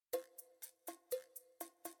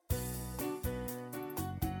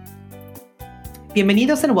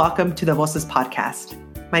Bienvenidos and welcome to the Voces podcast.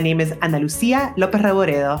 My name is Ana Lucia Lopez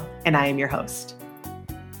Reboredo, and I am your host.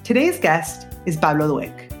 Today's guest is Pablo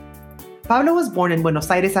Dueck. Pablo was born in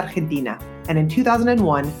Buenos Aires, Argentina, and in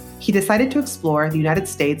 2001, he decided to explore the United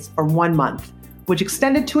States for 1 month, which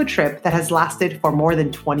extended to a trip that has lasted for more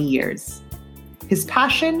than 20 years. His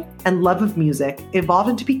passion and love of music evolved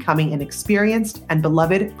into becoming an experienced and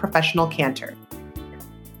beloved professional cantor.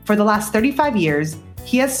 For the last 35 years,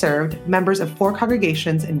 he has served members of 4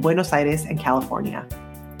 congregations in Buenos Aires and California.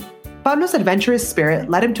 Pablo's adventurous spirit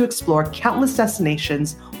led him to explore countless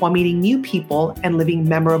destinations while meeting new people and living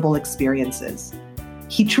memorable experiences.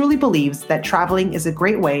 He truly believes that traveling is a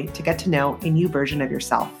great way to get to know a new version of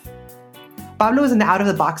yourself. Pablo is an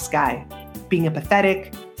out-of-the-box guy, being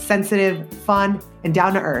empathetic, sensitive, fun, and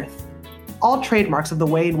down-to-earth, all trademarks of the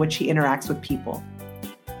way in which he interacts with people.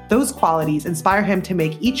 Those qualities inspire him to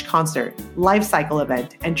make each concert, life cycle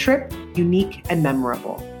event, and trip unique and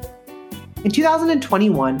memorable. In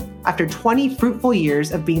 2021, after 20 fruitful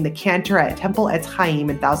years of being the cantor at Temple Etz Chaim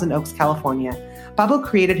in Thousand Oaks, California, Pablo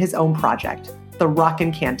created his own project, the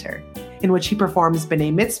Rockin' Cantor, in which he performs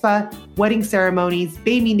B'nai Mitzvah, wedding ceremonies,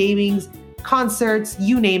 baby namings, concerts,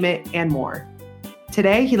 you name it, and more.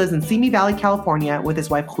 Today, he lives in Simi Valley, California with his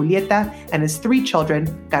wife Julieta and his 3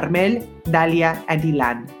 children, Carmel, Dalia, and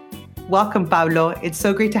Ilan. Welcome, Pablo. It's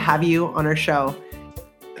so great to have you on our show.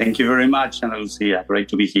 Thank you very much, Ana Lucia. Great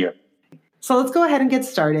to be here. So let's go ahead and get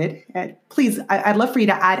started. Please, I'd love for you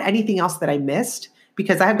to add anything else that I missed,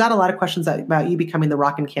 because I've got a lot of questions about you becoming the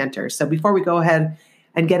Rockin' Cantor. So before we go ahead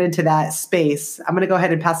and get into that space, I'm going to go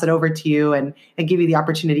ahead and pass it over to you and give you the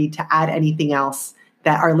opportunity to add anything else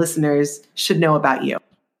that our listeners should know about you.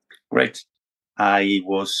 Great. I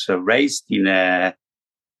was raised in a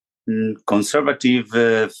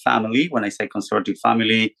conservative family. When I say conservative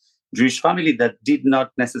family, Jewish family that did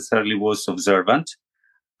not necessarily was observant.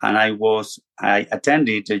 And I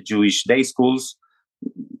attended Jewish day schools,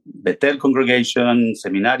 Bethel congregation,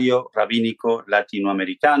 Seminario Rabínico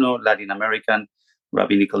Latinoamericano, Latin American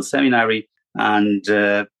Rabbinical Seminary. And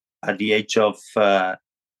at the age of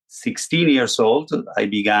 16 years old, I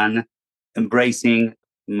began embracing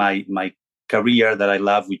my career that I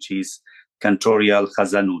love, which is cantorial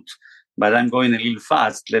Chazanut. But I'm going a little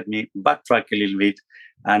fast. Let me backtrack a little bit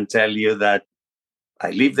and tell you that I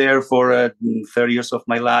lived there for 30 years of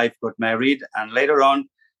my life, got married, and later on,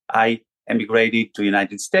 I emigrated to the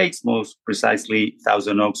United States, most precisely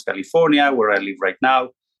Thousand Oaks, California, where I live right now.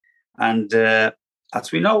 And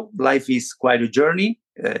as we know, life is quite a journey.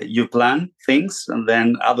 You plan things, and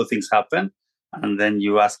then other things happen. And then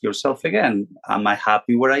you ask yourself again, am I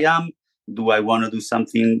happy where I am? Do I want to do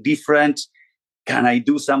something different? Can I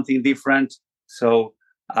do something different? So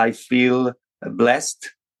I feel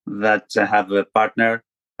blessed that I have a partner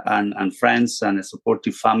and friends and a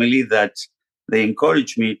supportive family that they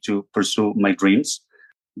encourage me to pursue my dreams.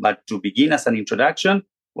 But to begin as an introduction,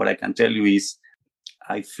 what I can tell you is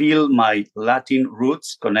I feel my Latin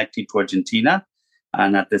roots connected to Argentina,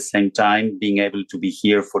 and at the same time being able to be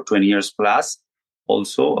here for 20 years plus.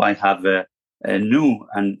 Also, I have a new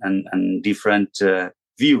and different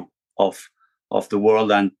view of the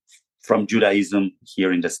world and from Judaism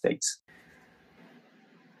here in the States.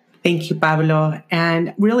 Thank you, Pablo.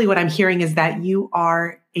 And really what I'm hearing is that you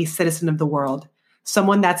are a citizen of the world,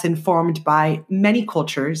 someone that's informed by many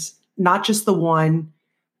cultures, not just the one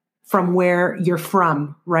from where you're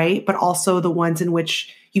from, right? But also the ones in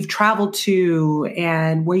which you've traveled to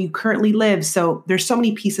and where you currently live. So there's so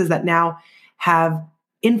many pieces that now have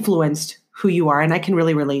influenced who you are. And I can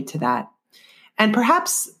really relate to that. And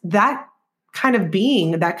perhaps that kind of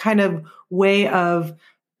being, that kind of way of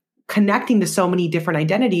connecting to so many different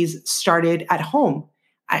identities started at home.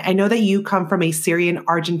 I know that you come from a Syrian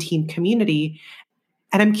Argentine community,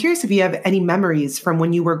 and I'm curious if you have any memories from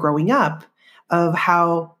when you were growing up of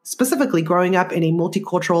how specifically growing up in a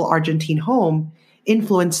multicultural Argentine home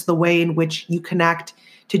influenced the way in which you connect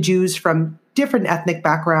to Jews from different ethnic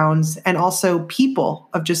backgrounds and also people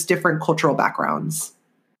of just different cultural backgrounds.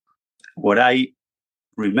 What I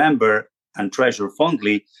remember and treasure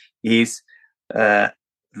fondly is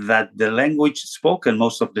that the language spoken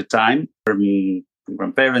most of the time from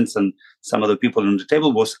grandparents and some other people on the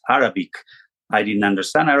table was Arabic. I didn't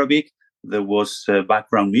understand Arabic. There was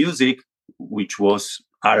background music, which was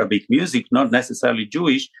Arabic music, not necessarily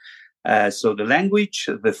Jewish. So the language,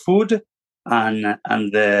 the food, and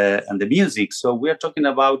the music. So we are talking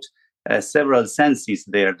about several senses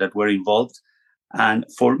there that were involved. And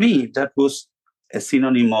for me, that was a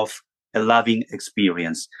synonym of a loving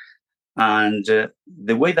experience. And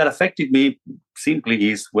the way that affected me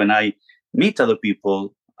simply is when I meet other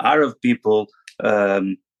people, Arab people,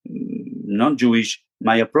 non-Jewish,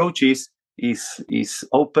 my approach is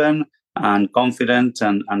open and confident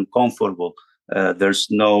and comfortable. There's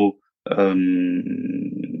no,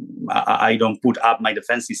 I don't put up my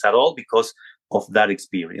defenses at all because of that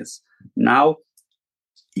experience. Now,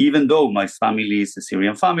 even though my family is a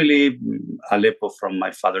Syrian family, Aleppo from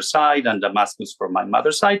my father's side and Damascus from my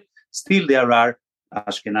mother's side, still there are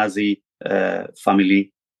Ashkenazi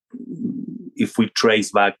family, if we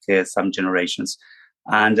trace back some generations.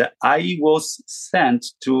 And I was sent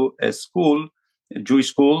to a school, a Jewish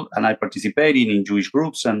school, and I participated in Jewish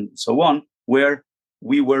groups and so on, where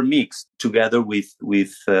we were mixed together with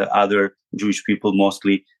other Jewish people,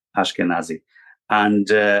 mostly Ashkenazi. And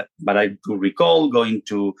but I do recall going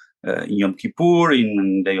to Yom Kippur,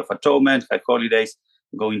 in Day of Atonement, High Holidays,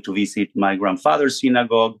 going to visit my grandfather's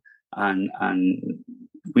synagogue and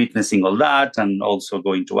witnessing all that, and also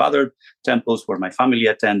going to other temples where my family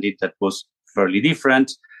attended that was fairly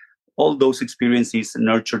different. All those experiences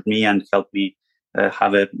nurtured me and helped me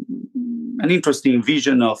have an interesting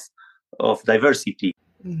vision of diversity.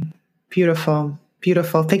 Beautiful,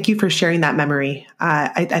 beautiful. Thank you for sharing that memory.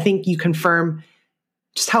 I think you confirm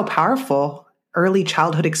just how powerful early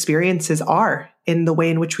childhood experiences are in the way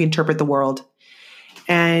in which we interpret the world.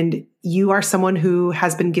 And you are someone who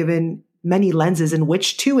has been given many lenses in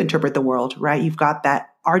which to interpret the world, right? You've got that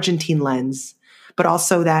Argentine lens, but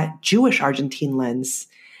also that Jewish Argentine lens,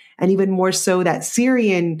 and even more so that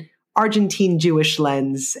Syrian Argentine Jewish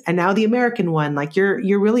lens, and now the American one. Like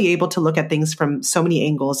you're really able to look at things from so many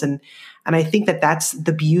angles, and I think that that's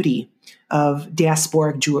the beauty of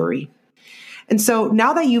diasporic Jewry. And so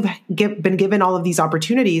now that you've been given all of these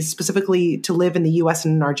opportunities, specifically to live in the U.S.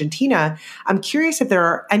 and in Argentina, I'm curious if there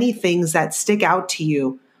are any things that stick out to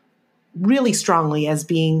you really strongly as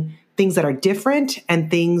being things that are different and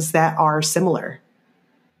things that are similar.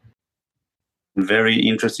 Very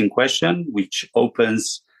interesting question, which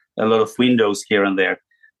opens a lot of windows here and there.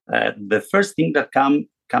 The first thing that comes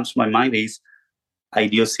to my mind is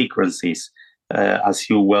idiosyncrasies. As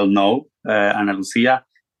you well know, Ana Lucia,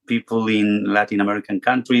 people in Latin American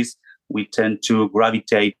countries, we tend to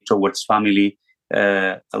gravitate towards family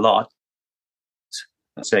a lot,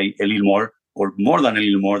 say a little more or more than a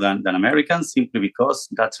little more than Americans, simply because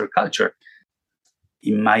that's our culture.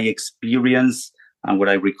 In my experience and what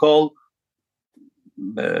I recall,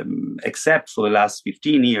 except for the last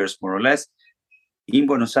 15 years, more or less, in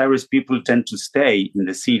Buenos Aires, people tend to stay in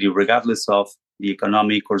the city regardless of the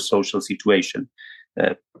economic or social situation,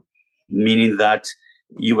 meaning that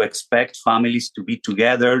you expect families to be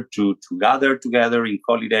together, to gather together in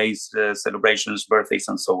holidays, celebrations, birthdays,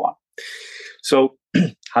 and so on. So,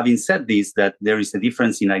 having said this, that there is a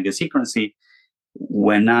difference in idiosyncrasy,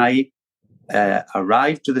 when I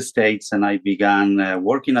arrived to the States and I began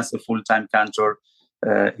working as a full-time cantor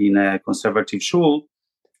in a conservative shul,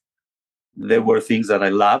 there were things that I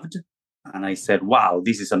loved. And I said, wow,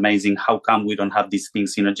 this is amazing. How come we don't have these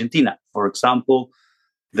things in Argentina? For example,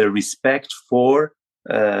 the respect for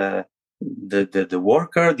the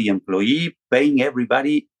worker, the employee, paying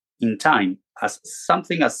everybody in time, as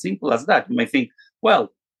something as simple as that. You may think,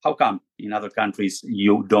 well, how come in other countries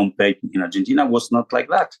you don't pay? In Argentina, it was not like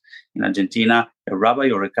that. In Argentina, a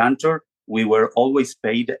rabbi or a cantor, we were always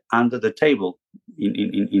paid under the table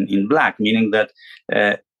in black, meaning that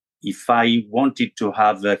if I wanted to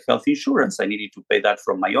have health insurance, I needed to pay that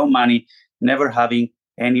from my own money, never having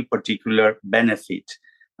any particular benefit.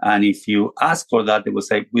 And if you ask for that, they will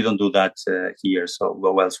say, we don't do that here, so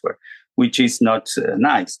go elsewhere, which is not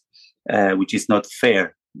nice, which is not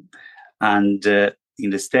fair. And in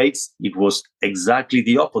the States, it was exactly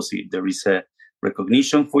the opposite. There is a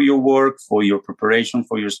recognition for your work, for your preparation,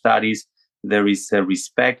 for your studies. There is a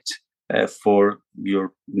respect for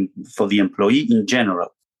the employee in general.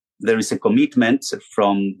 There is a commitment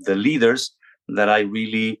from the leaders that I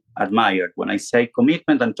really admired. When I say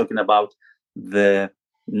commitment, I'm talking about the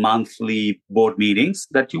monthly board meetings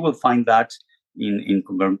that you will find that in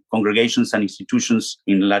congregations and institutions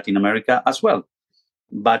in Latin America as well.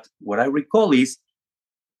 But what I recall is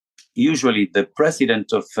usually the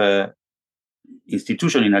president of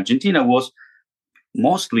institution in Argentina was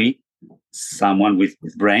mostly someone with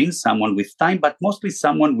brains, someone with time, but mostly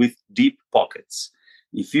someone with deep pockets.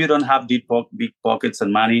 If you don't have big pockets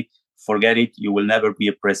and money, forget it. You will never be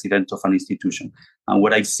a president of an institution. And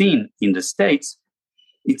what I've seen in the States,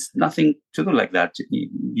 it's nothing to do like that.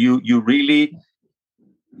 You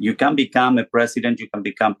can become a president, you can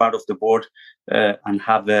become part of the board and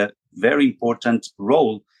have a very important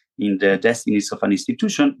role in the destinies of an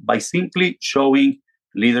institution by simply showing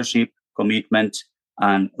leadership, commitment,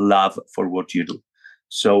 and love for what you do.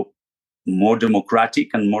 So more democratic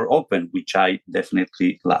and more open, which I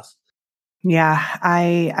definitely love. Yeah,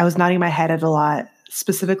 I was nodding my head at a lot,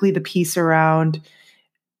 specifically the piece around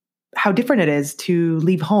how different it is to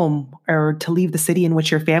leave home or to leave the city in which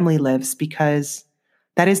your family lives, because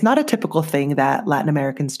that is not a typical thing that Latin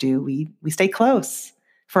Americans do. We stay close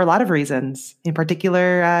for a lot of reasons, in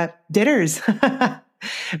particular, dinners,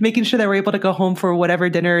 making sure that we're able to go home for whatever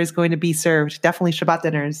dinner is going to be served, definitely Shabbat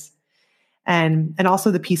dinners. And also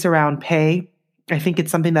the piece around pay. I think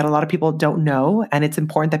it's something that a lot of people don't know, and it's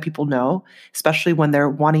important that people know, especially when they're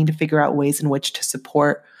wanting to figure out ways in which to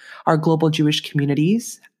support our global Jewish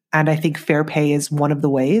communities. And I think fair pay is one of the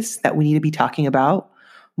ways that we need to be talking about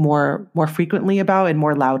more frequently about and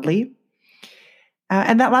more loudly.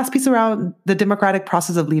 And that last piece around the democratic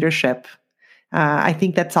process of leadership, I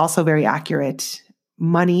think that's also very accurate.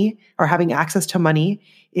 Money, or having access to money,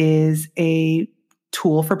 is a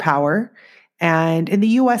tool for power. And in the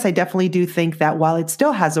US, I definitely do think that while it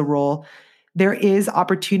still has a role, there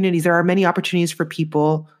are many opportunities for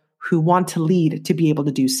people who want to lead to be able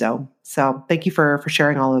to do so. So thank you for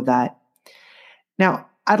sharing all of that. Now,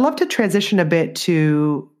 I'd love to transition a bit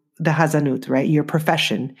to the Hazanut, right? Your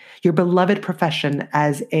profession, your beloved profession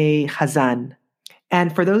as a Hazan.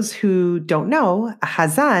 And for those who don't know, a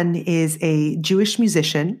Hazan is a Jewish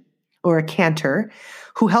musician or a cantor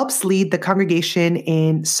who helps lead the congregation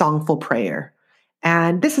in songful prayer.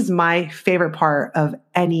 And this is my favorite part of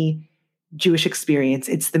any Jewish experience.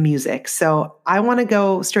 It's the music. So I want to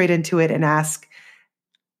go straight into it and ask,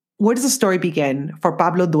 where does the story begin for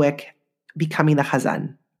Pablo Dueck becoming the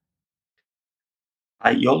Hazan?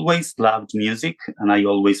 I always loved music, and I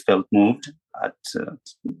always felt moved at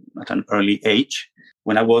an early age.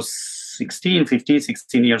 When I was 16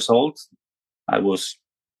 years old, I was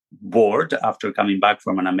bored after coming back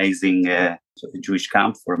from an amazing Jewish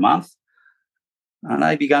camp for a month. And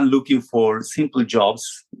I began looking for simple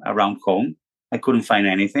jobs around home. I couldn't find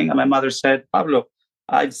anything. And my mother said, Pablo,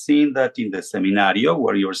 I've seen that in the seminario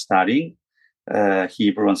where you're studying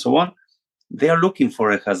Hebrew and so on, they are looking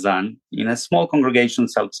for a Hazan in a small congregation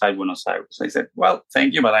outside Buenos Aires. I said, well,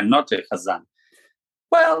 thank you, but I'm not a Hazan.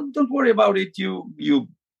 Well, don't worry about it. You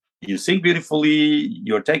sing beautifully.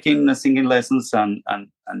 You're taking singing lessons and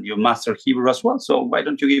you master Hebrew as well. So why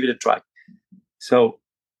don't you give it a try? So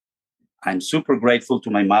I'm super grateful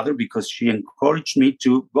to my mother because she encouraged me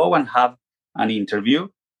to go and have an interview.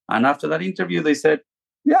 And after that interview, they said,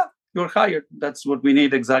 yeah, you're hired. That's what we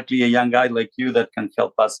need, exactly, a young guy like you that can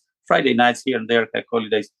help us Friday nights here and there, like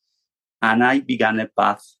holidays. And I began a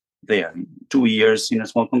path there. 2 years in a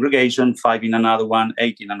small congregation, 5 in another one,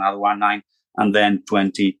 8 in another one, 9, and then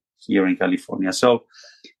 20 here in California. So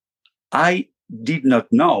I did not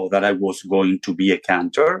know that I was going to be a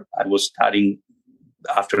cantor. I was studying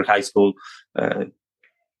after high school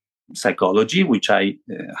psychology, which I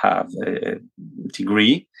have a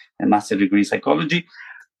degree, a master's degree in psychology.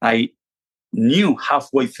 I knew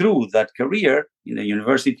halfway through that career in the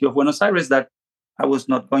University of Buenos Aires that I was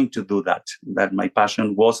not going to do that, that my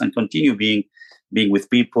passion was and continue being with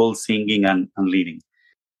people, singing and leading.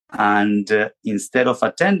 And instead of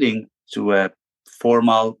attending to a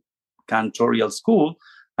formal cantorial school,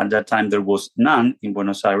 at that time there was none in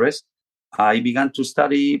Buenos Aires, I began to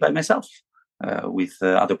study by myself with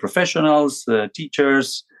other professionals,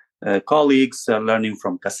 teachers, colleagues, learning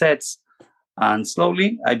from cassettes. And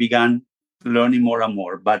slowly I began learning more and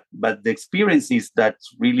more. But the experiences that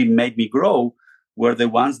really made me grow were the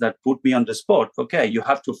ones that put me on the spot. Okay, you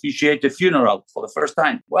have to officiate a funeral for the first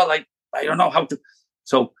time. Well, I don't know how to.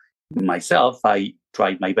 So myself, I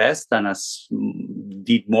tried my best and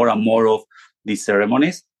did more and more of these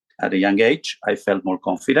ceremonies. At a young age, I felt more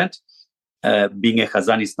confident. Being a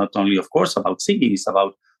Hazan is not only, of course, about singing, it's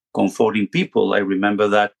about comforting people. I remember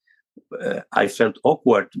that I felt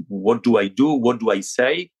awkward. What do I do? What do I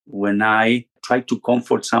say when I try to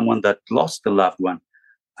comfort someone that lost a loved one?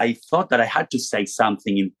 I thought that I had to say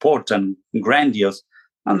something important, grandiose.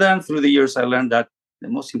 And then through the years, I learned that the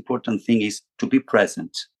most important thing is to be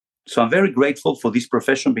present. So I'm very grateful for this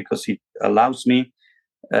profession because it allows me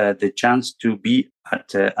the chance to be at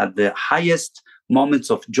the highest moments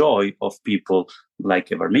of joy of people,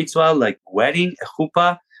 like a bar mitzvah, like wedding, a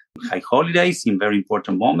chuppah, high holidays, in very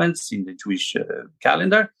important moments in the Jewish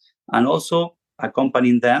calendar, and also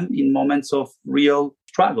accompanying them in moments of real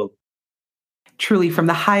struggle. Truly, from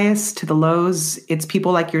the highest to the lows, it's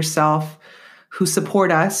people like yourself who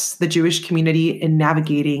support us, the Jewish community, in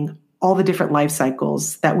navigating all the different life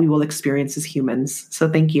cycles that we will experience as humans. So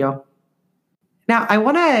thank you. Now, I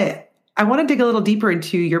want to dig a little deeper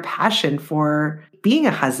into your passion for being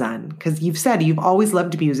a Hazan, because you've said you've always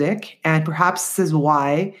loved music, and perhaps this is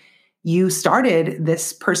why you started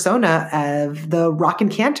this persona of the Rockin'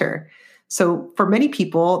 Cantor. So for many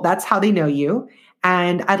people, that's how they know you.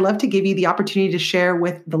 And I'd love to give you the opportunity to share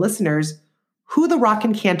with the listeners who the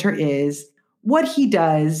Rockin' Cantor is, what he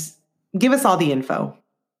does. Give us all the info.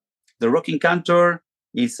 The Rockin' Cantor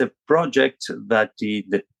is a project that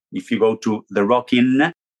if you go to the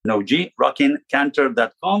Rockin', no G,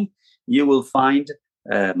 rockincantor.com, you will find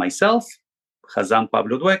myself, Hazan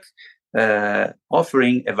Pablo Dweck,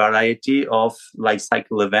 offering a variety of life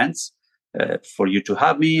cycle events for you to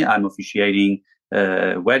have me. I'm officiating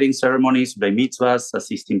wedding ceremonies, bar mitzvahs,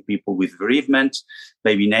 assisting people with bereavement,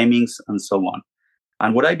 baby namings, and so on.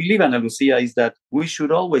 And what I believe, Ana Lucia, is that we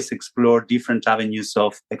should always explore different avenues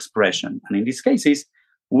of expression. And in these cases,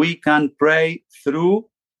 we can pray through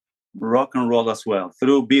rock and roll as well,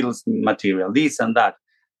 through Beatles material, this and that.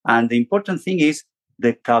 And the important thing is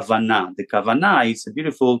the kavanah. The kavanah is a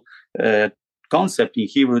beautiful concept in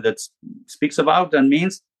Hebrew that speaks about and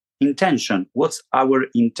means intention. What's our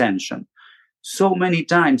intention? So many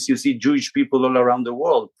times you see Jewish people all around the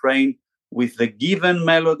world praying with the given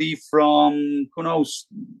melody from,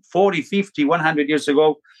 40, 50, 100 years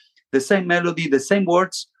ago, the same melody, the same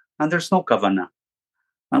words, and there's no kavanah.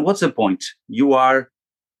 And what's the point? You are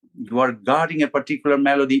guarding a particular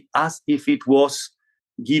melody as if it was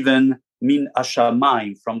given min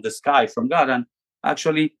hashamayim, from the sky, from God. And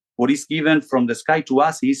actually, what is given from the sky to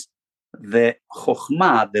us is the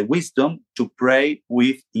chokhmah, the wisdom to pray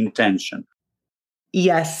with intention.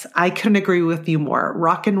 Yes, I couldn't agree with you more.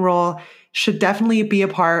 Rock and roll should definitely be a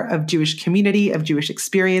part of Jewish community, of Jewish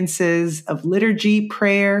experiences, of liturgy,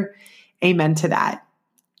 prayer. Amen to that.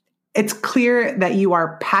 It's clear that you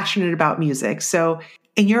are passionate about music. So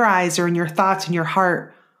in your eyes or in your thoughts, in your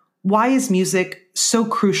heart, why is music so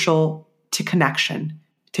crucial to connection,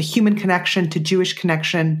 to human connection, to Jewish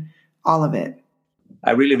connection, all of it?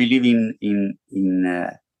 I really believe in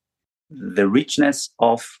the richness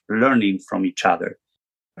of learning from each other.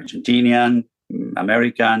 Argentinian,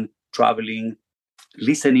 American, traveling,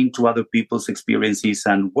 listening to other people's experiences,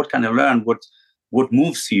 and what can I learn? What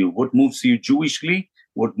moves you? What moves you Jewishly?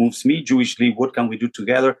 What moves me Jewishly? What can we do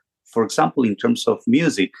together? For example, in terms of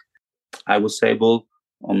music, I was able,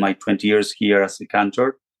 on my 20 years here as a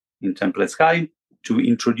cantor in Temple Sky, to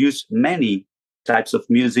introduce many types of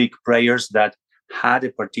music, prayers that had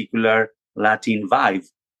a particular Latin vibe.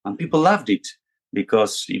 And people loved it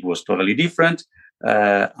because it was totally different.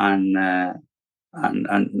 And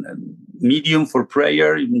medium for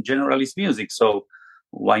prayer in general is music. So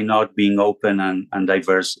why not being open and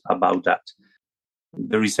diverse about that?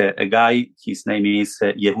 There is a guy, his name is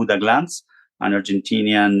Yehuda Glantz, an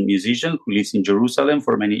Argentinian musician who lives in Jerusalem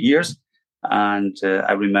for many years. And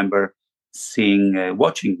I remember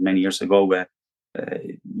watching many years ago a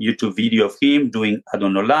YouTube video of him doing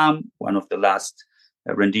Adon Olam, one of the last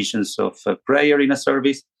renditions of prayer in a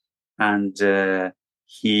service. And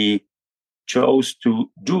he chose to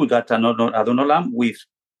do that Adon Olam with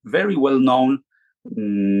very well-known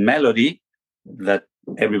melody that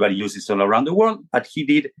everybody uses all around the world, but he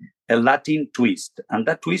did a Latin twist. And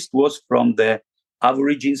that twist was from the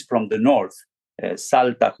Aborigines from the north,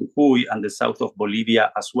 Salta, Jujuy, and the south of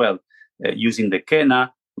Bolivia as well, using the quena,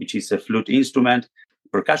 which is a flute instrument,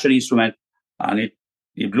 percussion instrument. And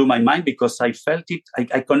it blew my mind because I felt it,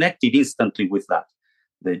 I connected instantly with that.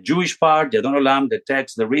 The Jewish part, the Adon Olam, the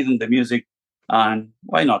text, the rhythm, the music, and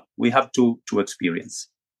why not? We have to experience.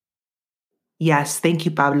 Yes, thank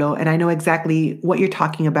you, Pablo. And I know exactly what you're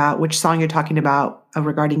talking about, which song you're talking about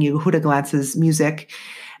regarding Yehuda Glantz's music.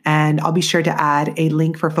 And I'll be sure to add a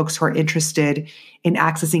link for folks who are interested in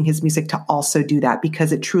accessing his music to also do that,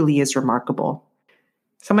 because it truly is remarkable.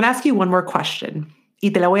 So I'm going to ask you one more question,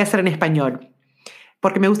 y te la voy a hacer en español,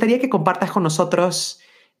 porque me gustaría que compartas con nosotros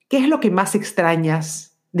qué es lo que más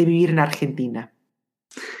extrañas de vivir en Argentina.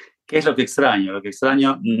 ¿Qué es lo que extraño? Lo que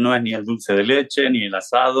extraño no es ni el dulce de leche, ni el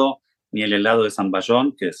asado, ni el helado de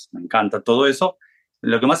zamballón, me encanta todo eso.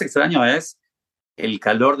 Lo que más extraño es el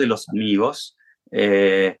calor de los amigos,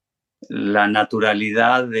 la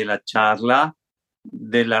naturalidad de la charla,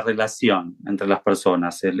 de la relación entre las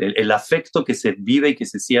personas, el afecto que se vive y que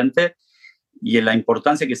se siente, y la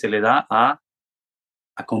importancia que se le da a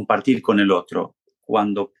compartir con el otro.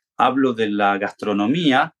 Cuando hablo de la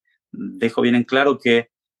gastronomía, dejo bien en claro que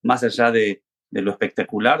más allá de lo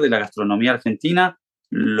espectacular de la gastronomía argentina,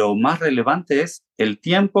 lo más relevante es el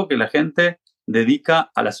tiempo que la gente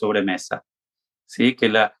dedica a la sobremesa. ¿Sí? Que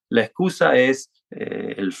la excusa es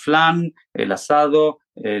el flan, el asado,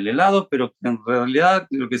 el helado, pero en realidad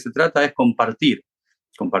lo que se trata es compartir,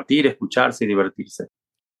 escucharse y divertirse.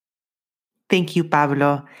 Thank you,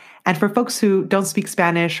 Pablo. And for folks who don't speak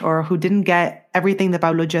Spanish or who didn't get everything that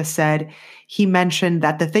Pablo just said, he mentioned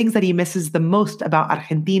that the things that he misses the most about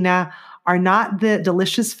Argentina are not the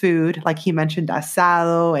delicious food, like he mentioned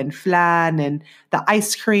asado and flan and the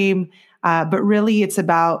ice cream, but really it's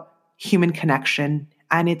about human connection.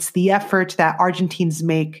 And it's the effort that Argentines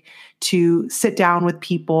make to sit down with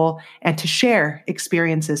people and to share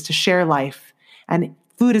experiences, to share life. And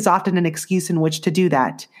food is often an excuse in which to do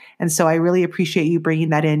that. And so I really appreciate you bringing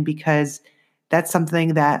that in because that's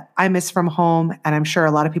something that I miss from home. And I'm sure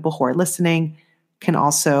a lot of people who are listening can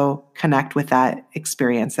also connect with that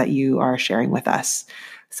experience that you are sharing with us.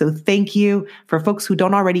 So thank you. For folks who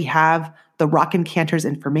don't already have the Rock Encanters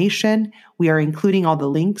information, we are including all the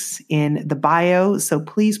links in the bio. So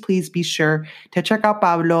please be sure to check out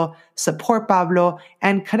Pablo, support Pablo,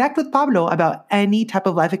 and connect with Pablo about any type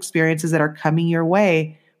of life experiences that are coming your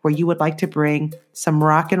way where you would like to bring some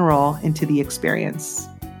rock and roll into the experience.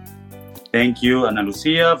 Thank you, Ana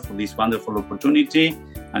Lucia, for this wonderful opportunity,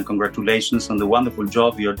 and congratulations on the wonderful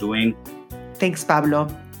job you're doing. Thanks, Pablo.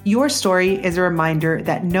 Your story is a reminder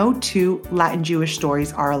that no two Latin Jewish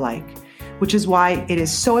stories are alike, which is why it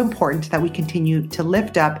is so important that we continue to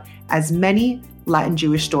lift up as many Latin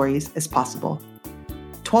Jewish stories as possible.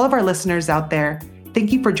 To all of our listeners out there,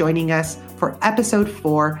 thank you for joining us for episode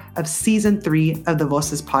 4 of season 3 of the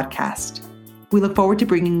Voces podcast. We look forward to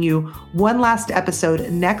bringing you one last episode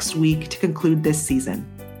next week to conclude this season.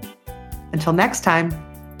 Until next time,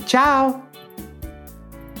 ciao!